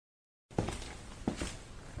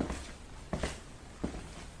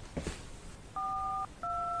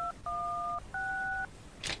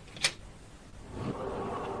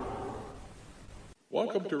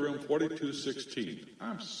Welcome to room 4216.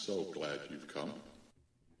 I'm so glad you've come.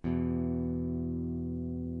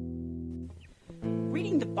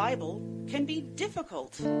 Reading the Bible can be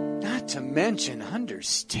difficult. Not to mention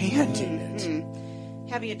understanding it.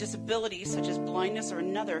 Having a disability such as blindness or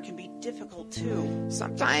another can be difficult too.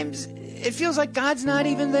 Sometimes it feels like God's not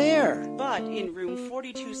even there. But in room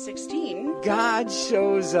 4216, God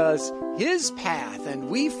shows us His path, and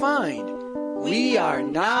we find we are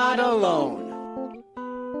not alone.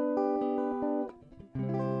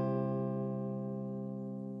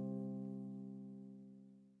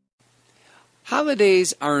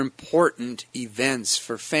 Holidays are important events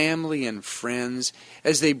for family and friends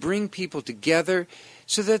as they bring people together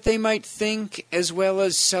so that they might think as well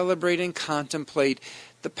as celebrate and contemplate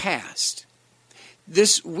the past.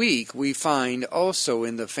 This week we find also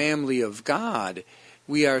in the family of God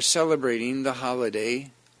we are celebrating the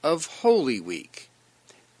holiday of Holy Week.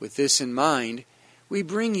 With this in mind, we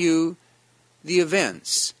bring you the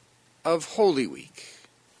events of Holy Week.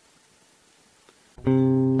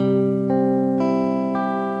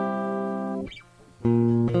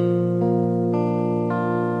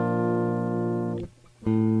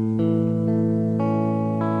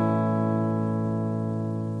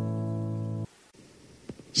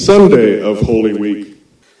 Sunday of Holy Week.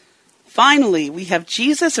 finally, we have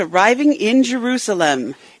Jesus arriving in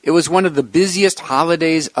Jerusalem. It was one of the busiest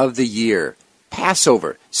holidays of the year.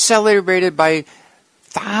 Passover, celebrated by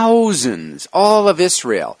thousands, all of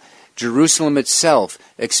Israel. Jerusalem itself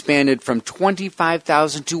expanded from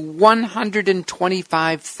 25,000 to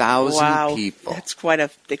 125,000 people. That's quite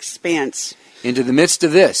an expanse. Into the midst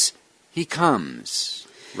of this, he comes,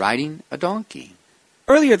 riding a donkey.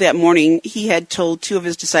 Earlier that morning, he had told two of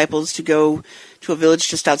his disciples to go to a village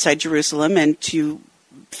just outside Jerusalem and to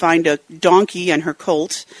find a donkey and her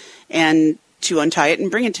colt and to untie it and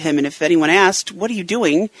bring it to him. And if anyone asked, "What are you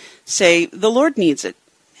doing?" say, "The Lord needs it."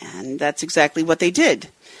 And that's exactly what they did.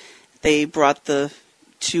 They brought the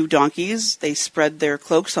two donkeys, they spread their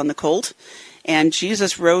cloaks on the colt, and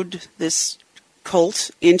Jesus rode this colt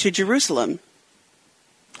into Jerusalem.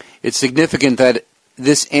 It's significant that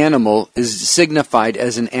this animal is signified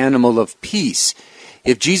as an animal of peace.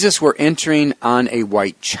 If Jesus were entering on a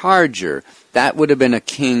white charger, that would have been a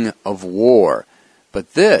king of war.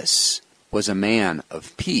 But this was a man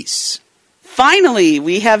of peace. Finally,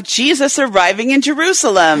 we have Jesus arriving in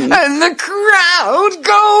Jerusalem. And the crowd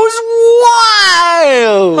goes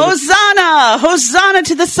wild! Hosanna! Hosanna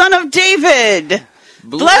to the Son of David!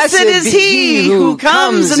 Blessed is he who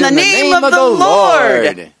comes in the name of the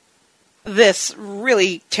Lord! This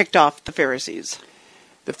really ticked off the Pharisees.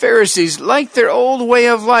 The Pharisees liked their old way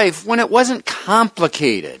of life when it wasn't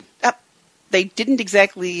complicated. They didn't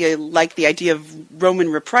exactly like the idea of Roman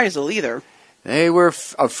reprisal either. They were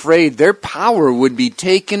afraid their power would be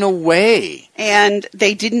taken away. And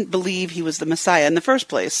they didn't believe he was the Messiah in the first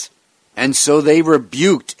place. And so they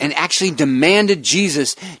rebuked and actually demanded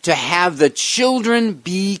Jesus to have the children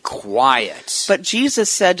be quiet. But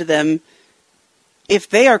Jesus said to them, "If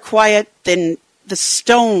they are quiet, then the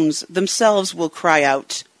stones themselves will cry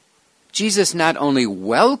out." Jesus not only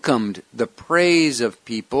welcomed the praise of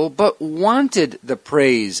people, but wanted the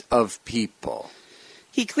praise of people.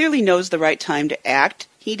 He clearly knows the right time to act.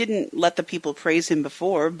 He didn't let the people praise him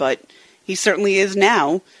before, but he certainly is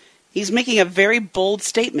now. He's making a very bold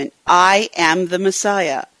statement. I am the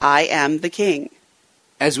Messiah. I am the King.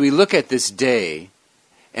 As we look at this day,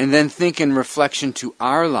 and then think in reflection to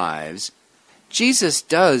our lives, Jesus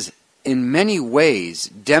does, in many ways,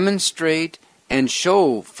 demonstrate and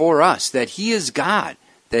show for us that he is God,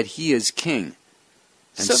 that he is King.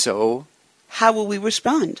 And so how will we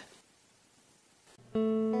respond?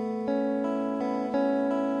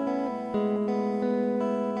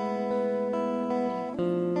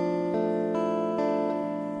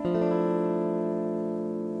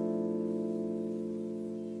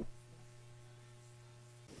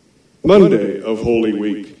 Monday of Holy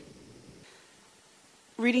Week.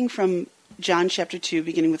 Reading from John chapter 2,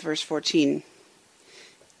 beginning with verse 14.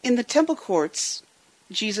 In the temple courts,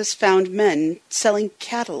 Jesus found men selling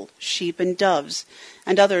cattle, sheep, and doves,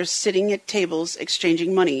 and others sitting at tables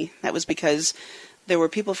exchanging money. That was because there were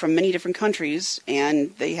people from many different countries,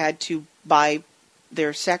 and they had to buy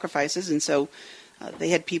their sacrifices, and so they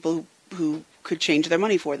had people who could change their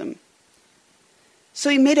money for them. So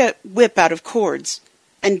he made a whip out of cords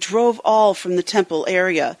and drove all from the temple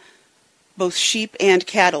area, both sheep and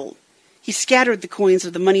cattle. He scattered the coins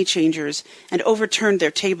of the money changers and overturned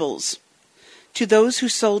their tables. To those who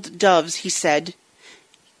sold doves, he said,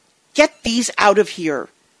 "Get these out of here!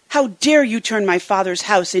 How dare you turn my father's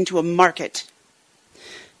house into a market?"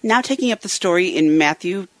 Now taking up the story in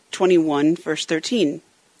Matthew 21, verse 13.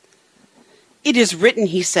 "It is written,"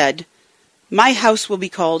 he said, "My house will be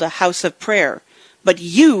called a house of prayer, but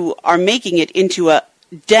you are making it into a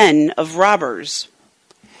den of robbers."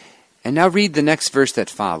 And now read the next verse that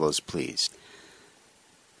follows, please.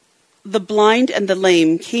 "The blind and the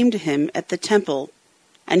lame came to him at the temple,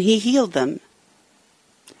 and he healed them."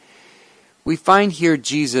 We find here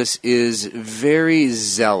Jesus is very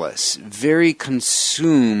zealous, very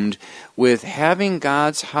consumed with having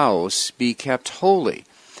God's house be kept holy,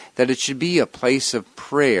 that it should be a place of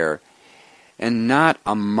prayer and not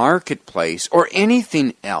a marketplace or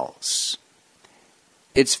anything else.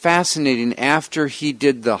 It's fascinating, after he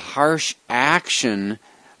did the harsh action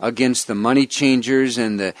against the money changers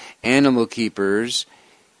and the animal keepers,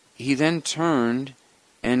 he then turned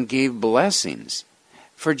and gave blessings.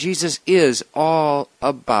 For Jesus is all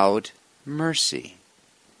about mercy.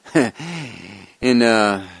 In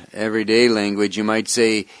everyday language, you might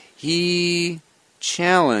say he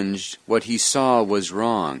challenged what he saw was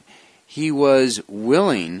wrong. He was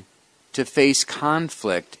willing to face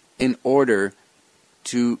conflict in order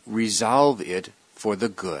to resolve it for the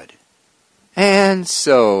good. And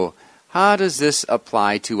so, how does this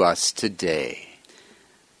apply to us today?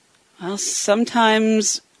 Well,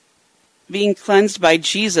 sometimes being cleansed by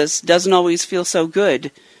Jesus doesn't always feel so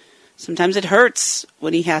good. Sometimes it hurts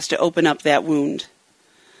when he has to open up that wound.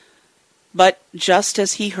 But just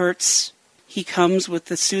as he hurts, he comes with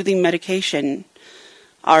the soothing medication.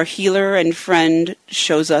 Our healer and friend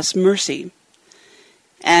shows us mercy.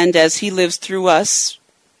 And as he lives through us,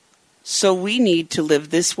 so we need to live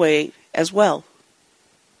this way as well.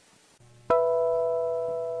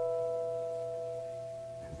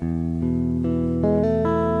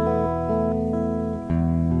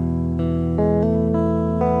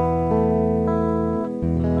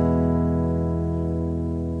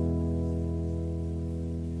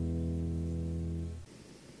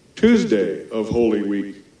 Tuesday of Holy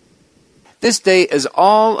Week. This day is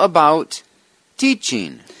all about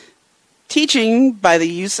teaching. Teaching by the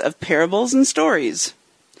use of parables and stories.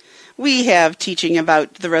 We have teaching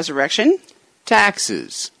about the resurrection,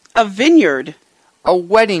 Taxes. a vineyard, A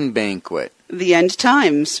wedding banquet. the end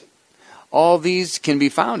times, All these can be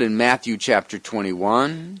found in Matthew chapter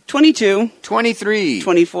 21, 22, 23,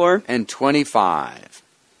 24. and 25.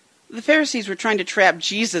 The Pharisees were trying to trap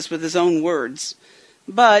Jesus with his own words,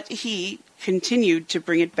 but he continued to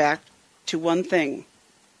bring it back to one thing: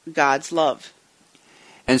 God's love.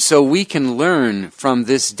 And so we can learn from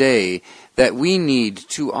this day that we need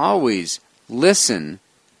to always listen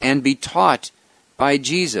and be taught by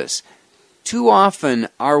Jesus. Too often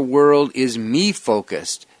our world is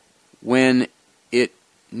me-focused when it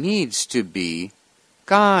needs to be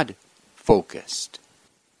God-focused.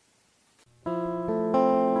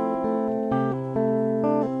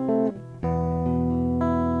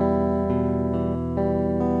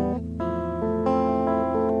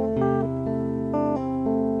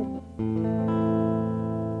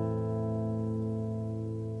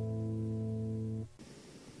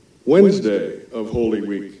 Wednesday of Holy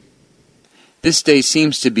Week. This day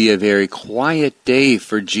seems to be a very quiet day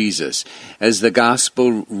for Jesus, as the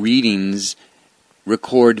gospel readings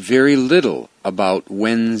record very little about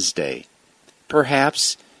Wednesday.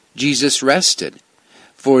 Perhaps Jesus rested,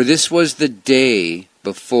 for this was the day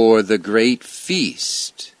before the great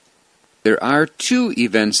feast. There are two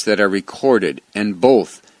events that are recorded, and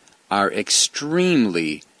both are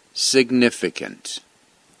extremely significant.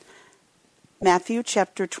 Matthew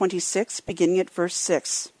chapter 26, beginning at verse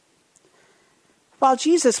 6. While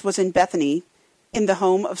Jesus was in Bethany, in the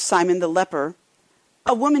home of Simon the leper,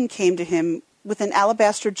 a woman came to him with an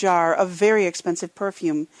alabaster jar of very expensive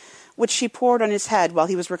perfume, which she poured on his head while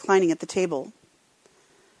he was reclining at the table.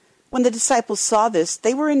 When the disciples saw this,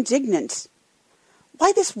 they were indignant.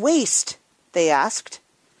 "Why this waste?" they asked.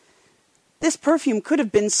 "This perfume could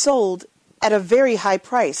have been sold at a very high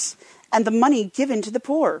price, and the money given to the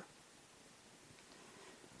poor."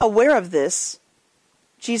 Aware of this,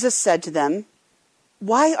 Jesus said to them,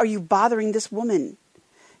 "Why are you bothering this woman?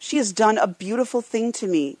 She has done a beautiful thing to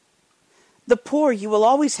me. The poor you will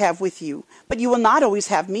always have with you, but you will not always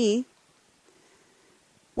have me.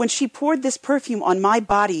 When she poured this perfume on my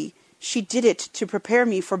body, she did it to prepare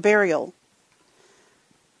me for burial.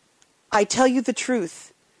 I tell you the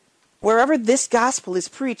truth, wherever this gospel is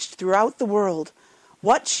preached throughout the world,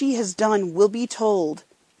 what she has done will be told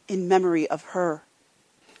in memory of her."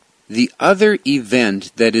 The other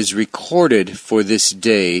event that is recorded for this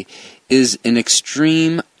day is an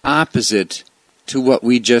extreme opposite to what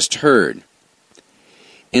we just heard.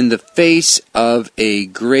 in the face of a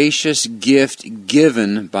gracious gift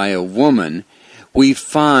given by a woman, we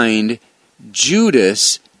find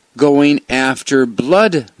Judas going after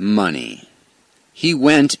blood money. He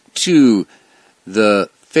went to the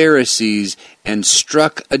Pharisees and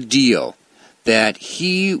struck a deal that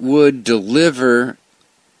he would deliver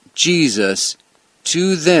Jesus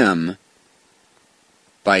to them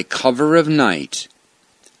by cover of night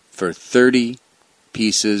for 30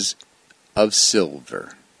 pieces of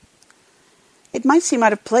silver. It might seem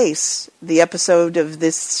out of place, the episode of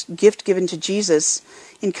this gift given to Jesus,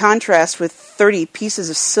 in contrast with 30 pieces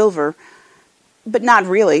of silver, but not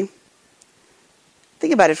really.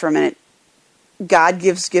 Think about it for a minute. God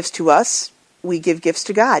gives gifts to us, we give gifts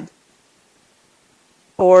to God.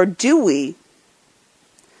 Or do we?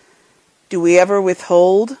 Do we ever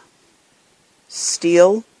withhold,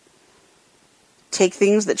 steal, take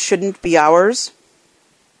things that shouldn't be ours?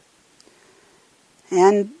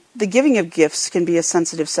 And the giving of gifts can be a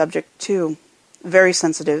sensitive subject too, very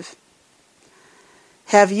sensitive.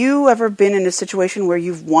 Have you ever been in a situation where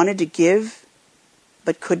you've wanted to give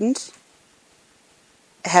but couldn't?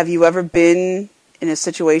 Have you ever been in a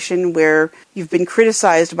situation where you've been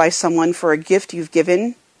criticized by someone for a gift you've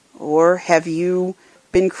given? Or have you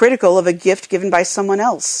been critical of a gift given by someone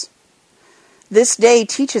else? This day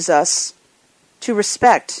teaches us to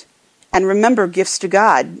respect and remember gifts to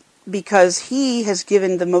God, because He has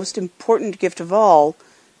given the most important gift of all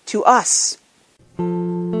to us.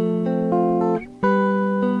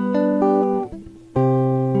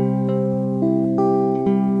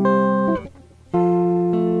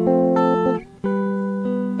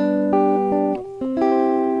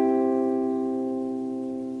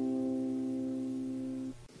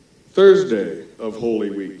 Thursday of Holy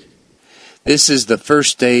Week. This is the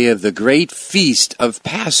first day of the great feast of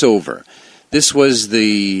Passover. This was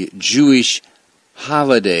the Jewish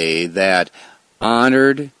holiday that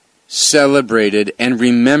honored, celebrated, and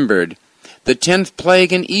remembered the 10th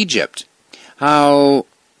plague in Egypt. How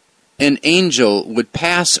an angel would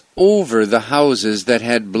pass over the houses that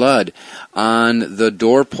had blood on the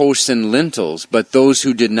doorposts and lintels, but those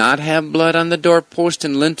who did not have blood on the doorpost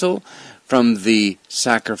and lintel from the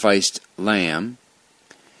sacrificed lamb,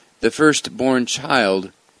 the firstborn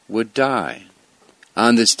child would die.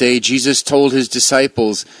 On this day, Jesus told his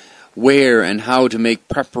disciples where and how to make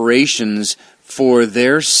preparations for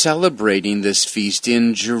their celebrating this feast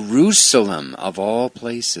in Jerusalem, of all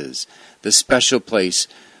places, the special place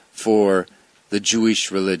for the Jewish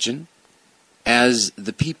religion. As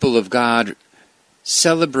the people of God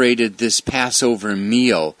celebrated this Passover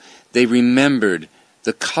meal, they remembered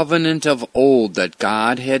the covenant of old that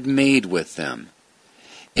God had made with them.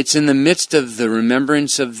 It's in the midst of the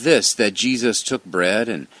remembrance of this that Jesus took bread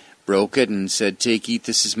and broke it and said, "Take, eat,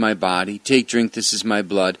 this is my body. Take, drink, this is my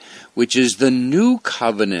blood, which is the new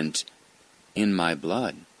covenant in my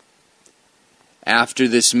blood." After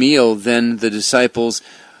this meal, then the disciples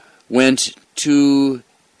went to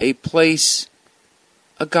a place,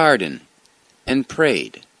 a garden, and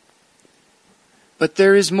prayed. But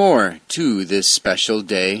there is more to this special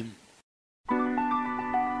day.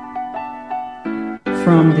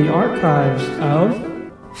 From the archives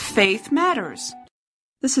of Faith Matters.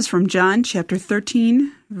 This is from John chapter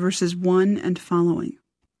 13, verses 1 and following.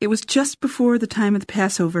 It was just before the time of the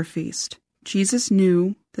Passover feast. Jesus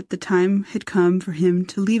knew that the time had come for him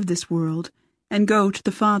to leave this world and go to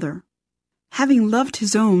the Father. Having loved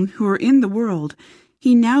his own who were in the world,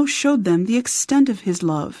 he now showed them the extent of his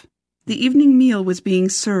love. The evening meal was being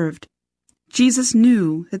served. Jesus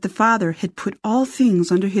knew that the Father had put all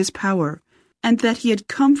things under his power, and that he had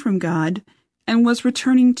come from God and was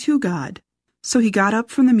returning to God. So he got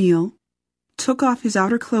up from the meal, took off his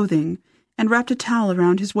outer clothing, and wrapped a towel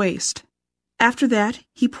around his waist. After that,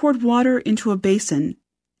 he poured water into a basin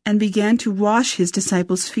and began to wash his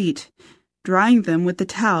disciples' feet, drying them with the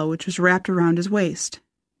towel which was wrapped around his waist.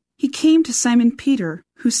 He came to Simon Peter,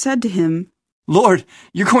 who said to him, "Lord,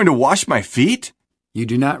 you're going to wash my feet?" You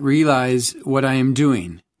do not realize what I am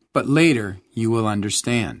doing, but later you will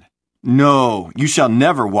understand. "No, you shall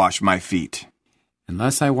never wash my feet."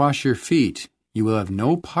 Unless I wash your feet, you will have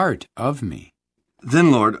no part of me. "Then,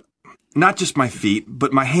 Lord, not just my feet,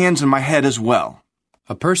 but my hands and my head as well."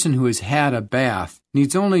 A person who has had a bath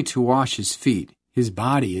needs only to wash his feet. His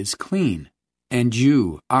body is clean, and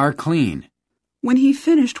you are clean. When he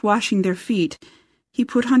finished washing their feet, he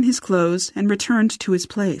put on his clothes and returned to his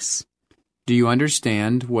place. Do you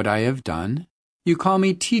understand what I have done? You call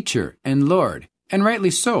me teacher and Lord, and rightly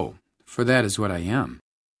so, for that is what I am.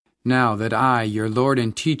 Now that I, your Lord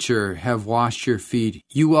and teacher, have washed your feet,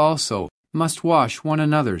 you also must wash one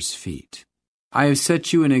another's feet. I have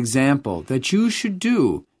set you an example that you should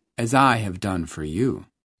do as I have done for you.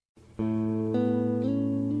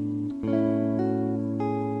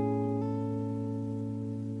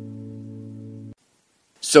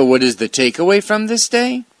 So what is the takeaway from this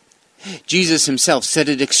day? Jesus himself said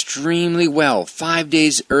it extremely well 5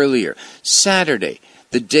 days earlier, Saturday,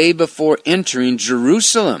 the day before entering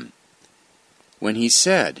Jerusalem, when he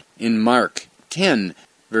said in Mark 10,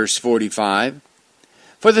 verse 45,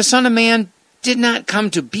 "For the Son of Man did not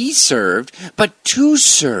come to be served, but to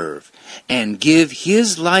serve, and give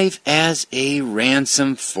his life as a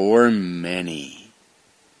ransom for many."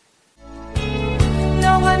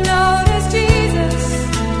 No one noticed Jesus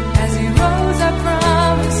as he rose up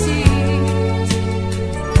from the sea,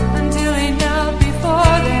 until he knelt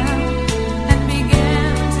before them and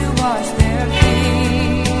began to wash their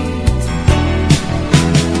feet.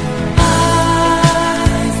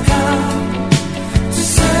 I've come to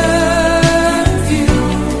serve you.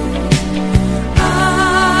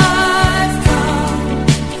 I've come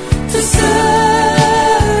to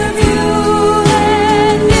serve you.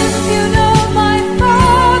 And if you know my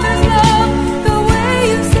Father's love the way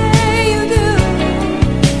you say you do,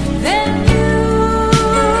 then you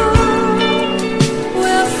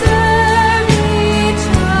will serve each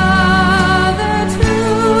other too.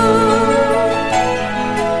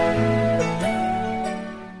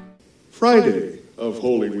 Friday of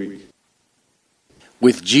Holy Week.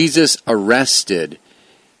 With Jesus arrested,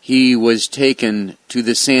 he was taken to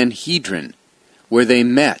the Sanhedrin, where they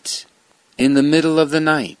met in the middle of the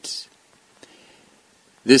night.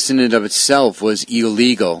 This in and of itself was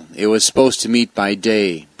illegal. It was supposed to meet by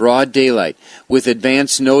day, broad daylight, with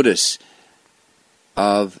advance notice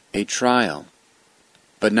of a trial.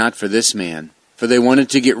 But not for this man, for they wanted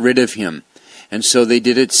to get rid of him, and so they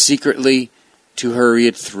did it secretly to hurry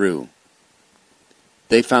it through.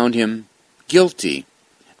 They found him guilty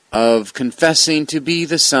of confessing to be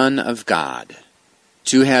the Son of God.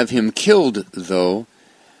 To have him killed, though,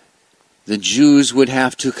 the Jews would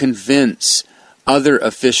have to convince other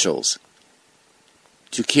officials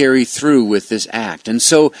to carry through with this act. And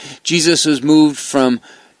so Jesus was moved from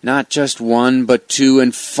not just one, but two,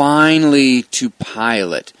 and finally to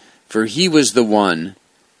Pilate, for he was the one,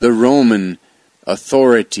 the Roman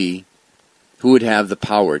authority, who would have the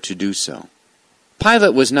power to do so.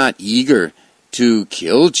 Pilate was not eager to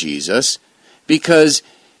kill Jesus, because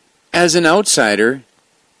as an outsider,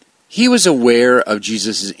 he was aware of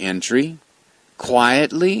Jesus' entry,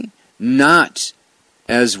 quietly, not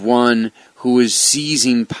as one who is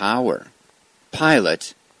seizing power.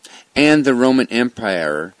 Pilate and the Roman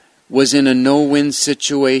Empire was in a no-win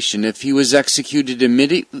situation. If he was executed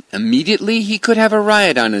immediately, he could have a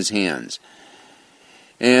riot on his hands.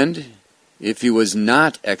 And if he was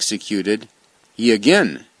not executed, he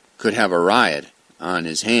again could have a riot on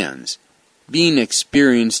his hands. Being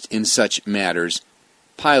experienced in such matters,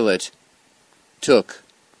 Pilate took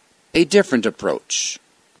a different approach.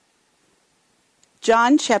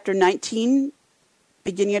 John chapter 19,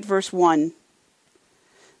 beginning at verse 1.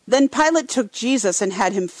 Then Pilate took Jesus and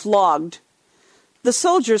had him flogged. The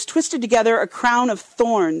soldiers twisted together a crown of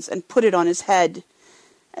thorns and put it on his head,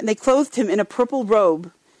 and they clothed him in a purple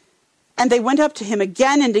robe. And they went up to him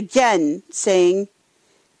again and again, saying,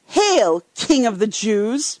 "Hail, King of the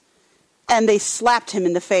Jews!" And they slapped him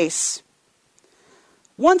in the face.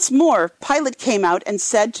 Once more Pilate came out and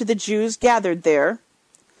said to the Jews gathered there,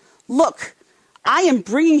 "Look, I am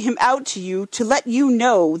bringing him out to you to let you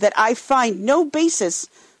know that I find no basis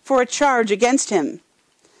for a charge against him."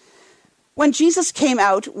 When Jesus came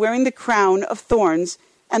out wearing the crown of thorns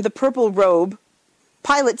and the purple robe,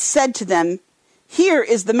 Pilate said to them, "Here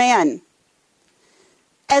is the man."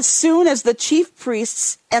 As soon as the chief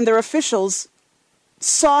priests and their officials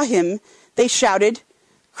saw him, they shouted,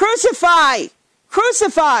 "Crucify!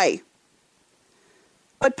 Crucify!"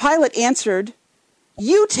 But Pilate answered,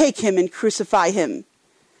 "You take him and crucify him.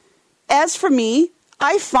 As for me,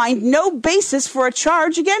 I find no basis for a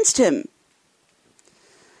charge against him."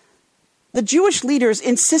 The Jewish leaders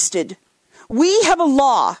insisted, "We have a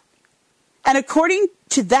law, and according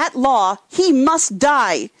to that law, he must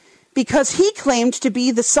die, because he claimed to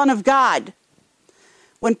be the Son of God."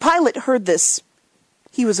 When Pilate heard this,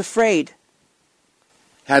 he was afraid.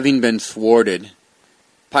 Having been thwarted,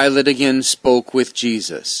 Pilate again spoke with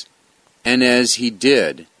Jesus, and as he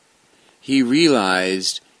did, he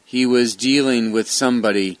realized he was dealing with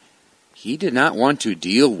somebody he did not want to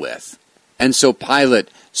deal with, and so Pilate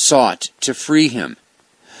sought to free him.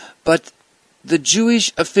 But the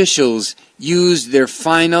Jewish officials used their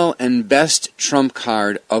final and best trump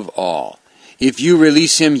card of all. "If you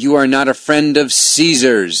release him, you are not a friend of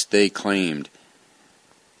Caesar's," they claimed.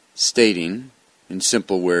 stating, in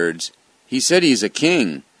simple words, he said he's a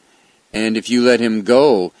king, and if you let him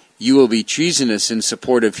go, you will be treasonous in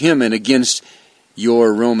support of him and against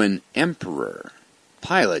your Roman emperor.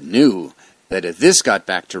 Pilate knew that if this got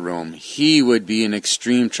back to Rome, he would be in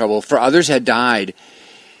extreme trouble, for others had died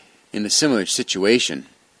in a similar situation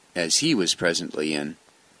as he was presently in.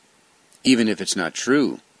 Even if it's not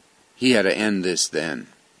true, he had to end this then.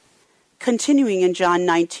 Continuing in John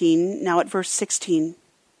 19, now at verse 16.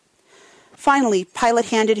 Finally, Pilate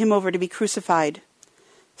handed him over to be crucified.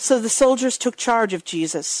 So the soldiers took charge of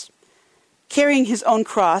Jesus. Carrying his own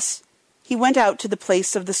cross, he went out to the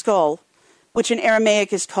place of the skull, which in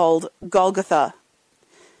Aramaic is called Golgotha.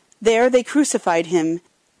 There they crucified him,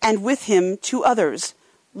 and with him 2 others,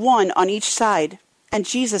 one on each side, and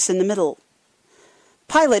Jesus in the middle.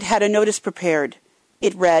 Pilate had a notice prepared.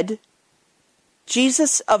 It read,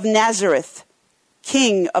 Jesus of Nazareth,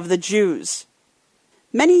 King of the Jews.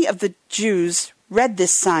 Many of the Jews read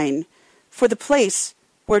this sign, for the place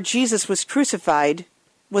where Jesus was crucified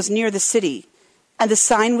was near the city, and the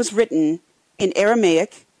sign was written in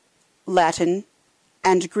Aramaic, Latin,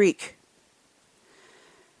 and Greek.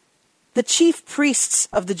 The chief priests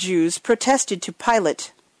of the Jews protested to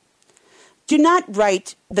Pilate, "Do not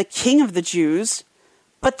write the King of the Jews,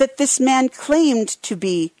 but that this man claimed to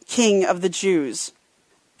be King of the Jews."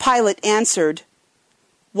 Pilate answered,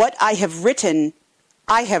 "What I have written,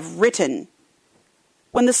 I have written."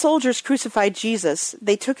 When the soldiers crucified Jesus,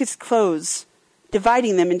 they took his clothes,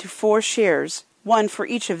 dividing them into 4 shares, one for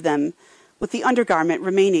each of them, with the undergarment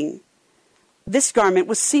remaining. This garment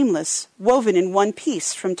was seamless, woven in one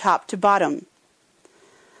piece from top to bottom.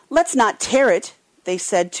 "Let's not tear it," they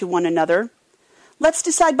said to one another. "Let's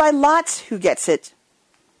decide by lots who gets it."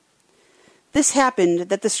 This happened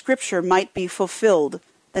that the scripture might be fulfilled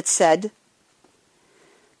that said,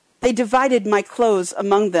 "They divided my clothes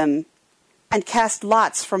among them and cast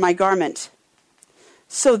lots for my garment."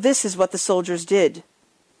 So this is what the soldiers did.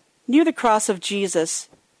 Near the cross of Jesus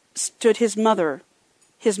stood his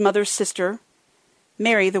mother's sister,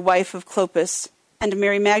 Mary, the wife of Clopas, and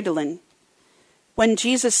Mary Magdalene. When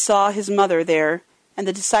Jesus saw his mother there and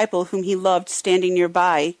the disciple whom he loved standing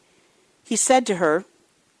nearby, he said to her,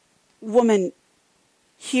 "Woman,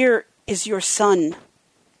 here is your son."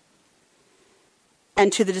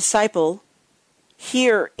 And to the disciple,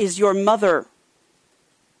 "Here is your mother."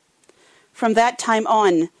 From that time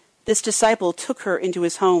on, this disciple took her into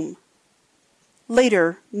his home.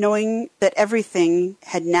 Later, knowing that everything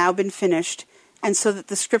had now been finished, and so that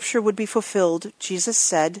the scripture would be fulfilled, Jesus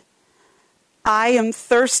said, "I am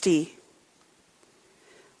thirsty."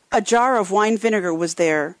 A jar of wine vinegar was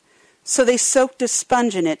there, so they soaked a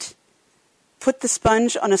sponge in it, put the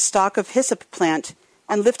sponge on a stalk of hyssop plant,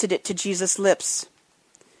 and lifted it to Jesus' lips.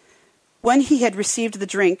 When he had received the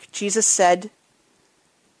drink, Jesus said,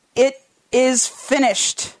 "It is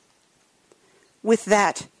finished." With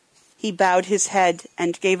that, he bowed his head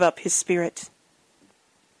and gave up his spirit.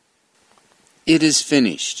 It is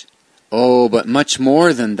finished. Oh, but much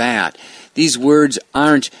more than that. These words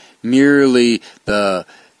aren't merely the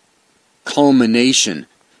culmination,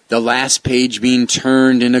 the last page being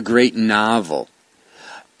turned in a great novel,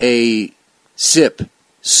 a sip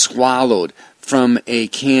swallowed from a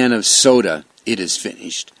can of soda. It is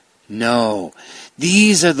finished. No,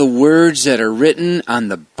 these are the words that are written on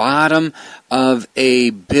the bottom of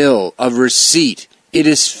a bill, of receipt. It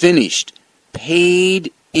is finished,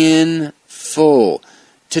 paid in full.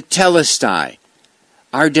 Tetelestai,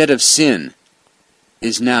 our debt of sin,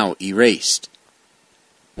 is now erased.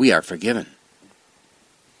 We are forgiven.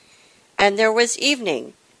 And there was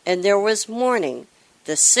evening, and there was morning,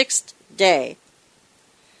 the 6th day.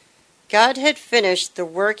 God had finished the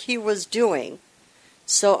work he was doing,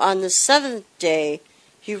 so on the 7th day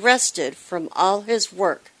he rested from all his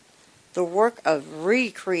work, the work of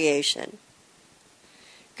recreation.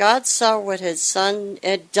 God saw what his Son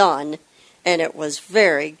had done, and it was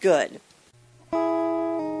very good.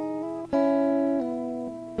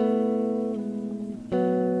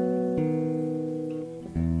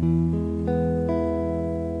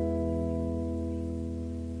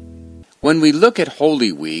 When we look at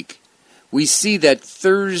Holy Week, we see that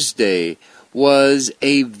Thursday was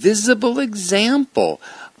a visible example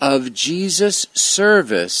of Jesus'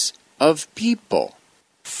 service of people.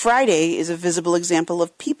 Friday is a visible example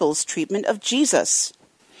of people's treatment of Jesus.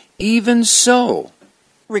 Even so,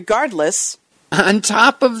 Regardless, on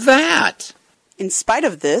top of that, in spite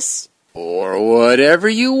of this, or whatever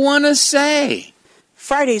you want to say,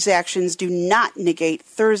 Friday's actions do not negate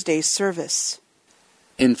Thursday's service.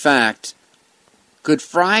 in fact, Good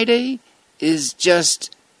Friday is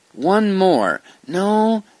just one more.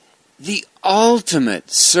 No, the ultimate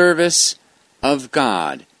service of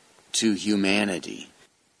God to humanity.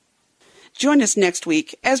 Join us next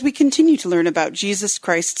week as we continue to learn about Jesus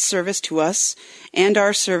Christ's service to us and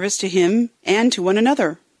our service to Him and to one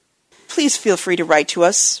another. Please feel free to write to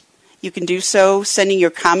us. You can do so sending your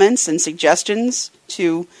comments and suggestions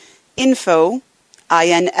to info,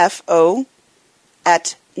 I-N-F-O,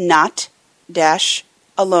 at not-alone,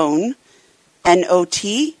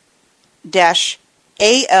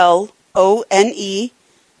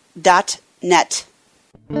 not-alone.net.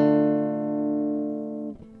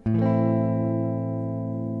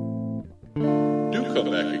 Do come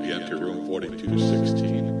back again to room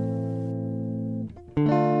 4216.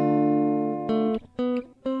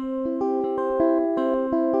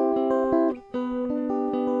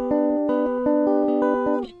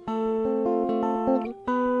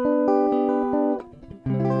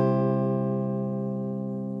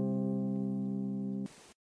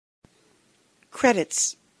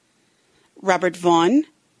 Credits: Robert Vaughn,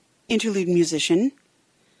 interlude musician;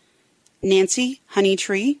 Nancy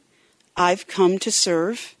Honeytree, I've Come to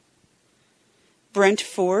Serve; Brent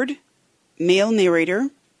Ford, male narrator;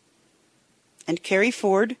 and Carrie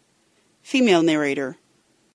Ford, female narrator.